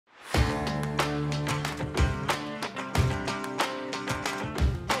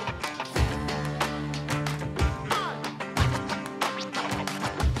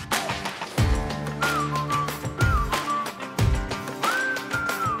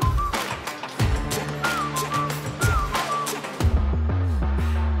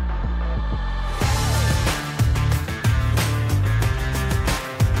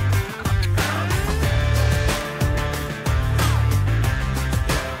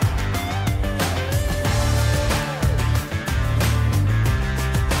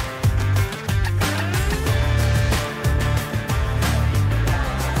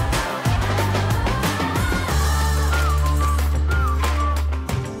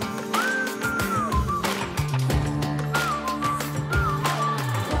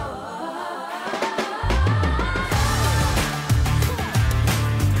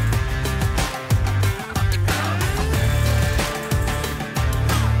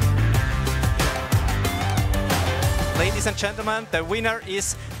Ladies and gentlemen, the winner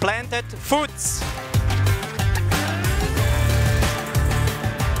is Planted Foods.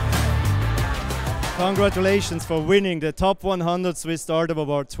 Congratulations for winning the Top 100 Swiss Startup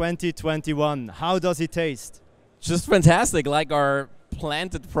Award 2021. How does it taste? Just fantastic, like our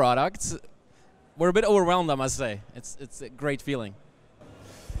planted products. We're a bit overwhelmed, I must say. It's a great feeling.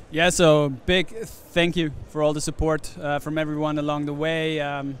 Yeah, so big thank you for all the support from everyone along the way.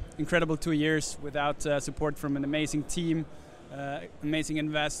 Incredible 2 years without support from an amazing team, amazing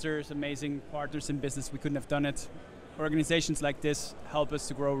investors, amazing partners in business. We couldn't have done it. Organizations like this help us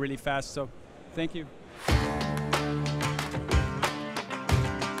to grow really fast, so thank you.